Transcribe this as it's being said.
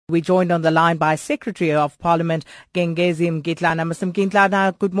We're joined on the line by Secretary of Parliament, Gengezi Mgidlana. Mr.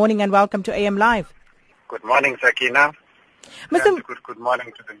 Mgidlana, good morning and welcome to AM Live. Good morning, Sakina. Good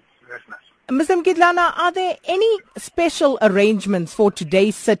morning to the listeners. Mr. Mgidlana, are there any special arrangements for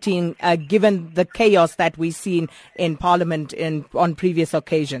today's sitting, given the chaos that we've seen in Parliament on previous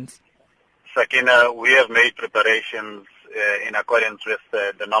occasions? Sakina, we have made preparations in accordance with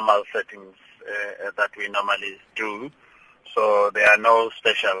the normal settings that we normally do. So there are no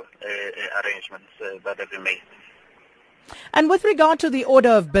special arrangements that have been made. And with regard to the order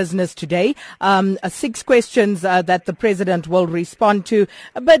of business today, 6 questions that the President will respond to.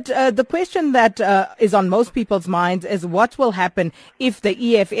 But the question that is on most people's minds is what will happen if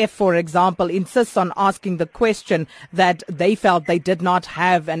the EFF, for example, insists on asking the question that they felt they did not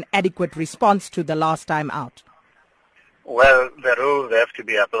have an adequate response to the last time out? Well, the rules have to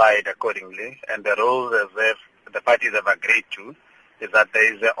be applied accordingly, and the rules as the parties have agreed to is that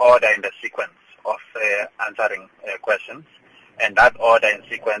there is an order in the sequence of answering questions, and that order and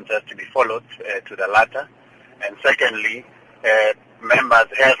sequence has to be followed to the latter. And secondly, members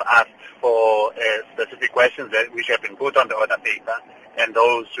have asked for specific questions which have been put on the order paper, and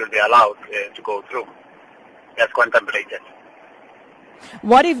those will be allowed to go through as contemplated.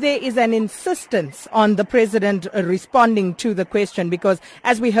 What if there is an insistence on the President responding to the question? Because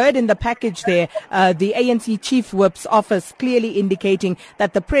as we heard in the package there, the ANC Chief Whip's office clearly indicating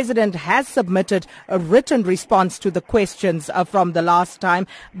that the President has submitted a written response to the questions from the last time.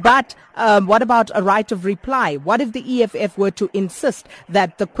 But what about a right of reply? What if the EFF were to insist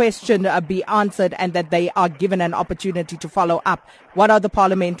that the question be answered and that they are given an opportunity to follow up? What are the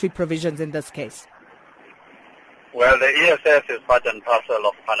parliamentary provisions in this case? Well, the EFF is part and parcel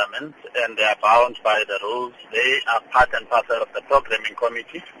of Parliament, and they are bound by the rules. They are part and parcel of the programming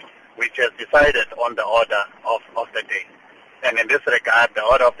committee, which has decided on the order of the day. And in this regard, the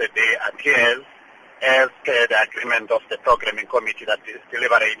order of the day appears as per the agreement of the programming committee that is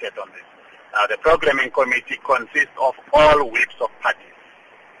deliberated on this. Now, the programming committee consists of all whips of parties,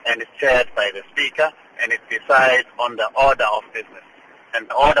 and it's chaired by the Speaker, and it decides on the order of business. And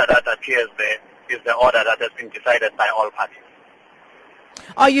the order that appears there is the order that has been decided by all parties.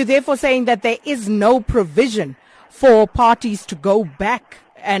 Are you therefore saying that there is no provision for parties to go back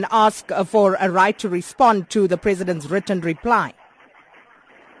and ask for a right to respond to the President's written reply?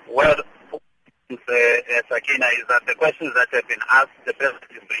 Well, Sakina, is that the questions that have been asked, the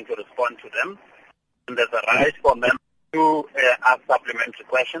President is going to respond to them. And there's a right for members to ask supplementary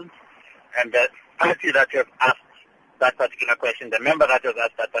questions. And the party that has asked that particular question, the member that has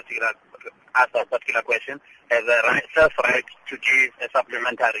asked that particular question has a self-right to give a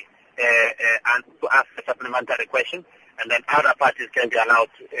supplementary and to ask a supplementary question, and then other parties can be allowed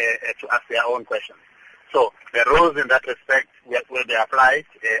to ask their own questions. So the rules in that respect will be applied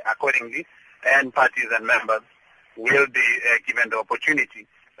accordingly, and parties and members will be given the opportunity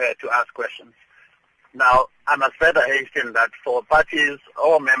to ask questions. Now, I must further hasten that for parties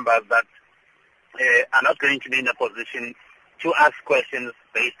or members that are not going to be in a position to ask questions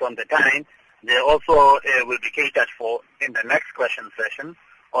based on the time, they also will be catered for in the next question session.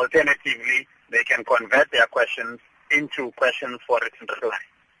 Alternatively, they can convert their questions into questions for written reply.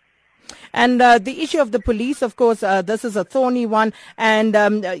 And the issue of the police, of course, this is a thorny one. And,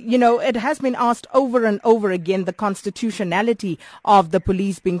 it has been asked over and over again, the constitutionality of the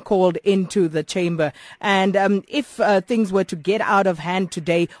police being called into the chamber. And if things were to get out of hand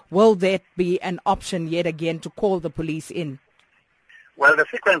today, will there be an option yet again to call the police in? Well, the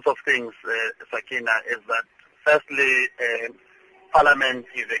sequence of things, Sakina, is that firstly, Parliament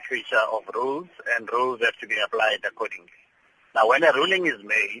is a creature of rules, and rules have to be applied accordingly. Now, when a ruling is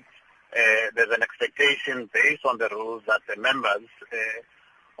made, there's an expectation based on the rules that the members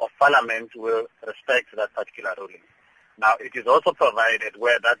of Parliament will respect that particular ruling. Now, it is also provided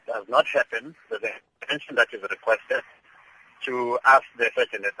where that does not happen, there's an intervention that is requested to ask the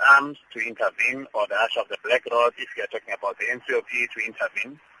Sergeant at Arms to intervene, or the Usher of the Black Rod, if you are talking about the NCOP, to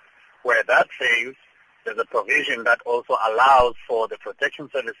intervene. Where that fails, there's a provision that also allows for the protection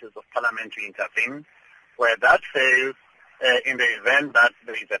services of Parliament to intervene. Where that fails, in the event that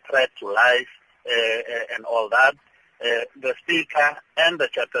there is a threat to life and all that, the Speaker and the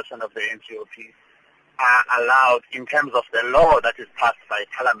Chairperson of the NCOP are allowed, in terms of the law that is passed by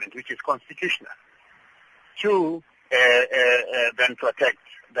Parliament, which is constitutional, to then protect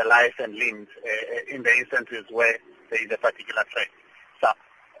the life and limbs in the instances where there is a particular threat. So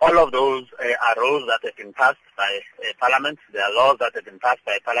all of those are rules that have been passed by Parliament. They are laws that have been passed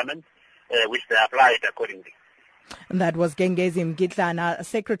by Parliament, which they applied accordingly. And that was Gengezi Mgidlana,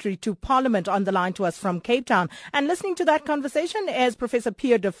 Secretary to Parliament, on the line to us from Cape Town. And listening to that conversation is Professor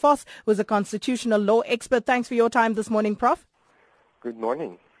Pierre who is a constitutional law expert. Thanks for your time this morning, Prof. Good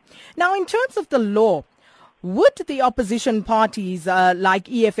morning. Now, in terms of the law, would the opposition parties like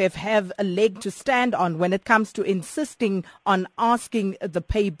EFF have a leg to stand on when it comes to insisting on asking the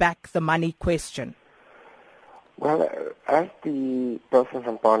pay back the money question? Well, as the person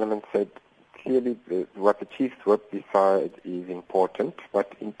from Parliament said, clearly what the Chief Whip decides is important,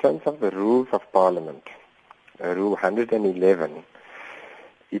 but in terms of the rules of Parliament, Rule 111,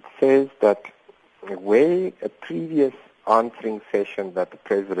 it says that where a previous answering session that the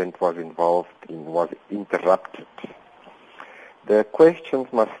President was involved in was interrupted, the questions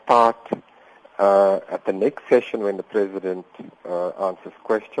must start at the next session when the President answers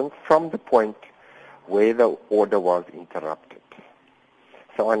questions from the point where the order was interrupted.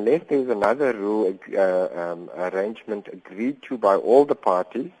 So unless there is another rule arrangement agreed to by all the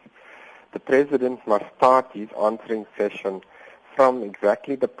parties, the President must start his answering session from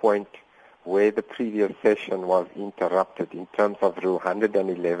exactly the point where the previous session was interrupted in terms of Rule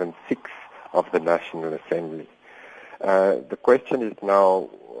 111.6 of the National Assembly. The question is now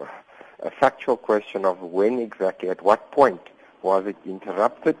a factual question of when exactly, at what point was it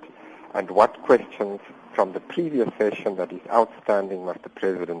interrupted, and what questions from the previous session that is outstanding must the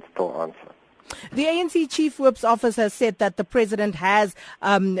President still answer. The ANC Chief Whip's office has said that the President has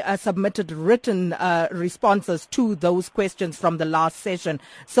submitted written responses to those questions from the last session.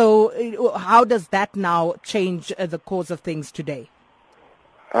 So how does that now change the course of things today?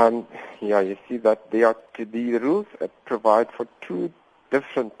 You see that the rules provide for two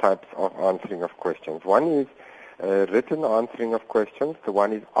different types of answering of questions. One is written answering of questions. The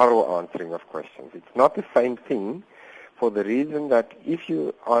one is oral answering of questions. It's not the same thing, for the reason that if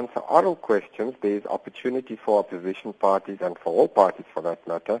you answer oral questions, there is opportunity for opposition parties, and for all parties for that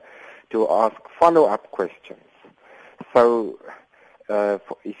matter, to ask follow-up questions. So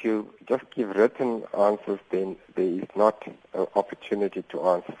if you just give written answers, then there is not an opportunity to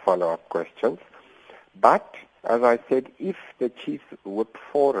answer follow-up questions. But, as I said, if the Chief Whip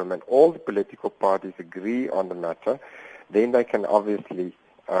Forum and all the political parties agree on the matter, then they can obviously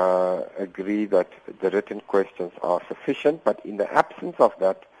agree that the written questions are sufficient. But in the absence of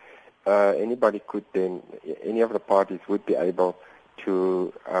that, any of the parties would be able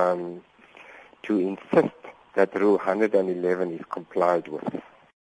to insist that Rule 111 is complied with.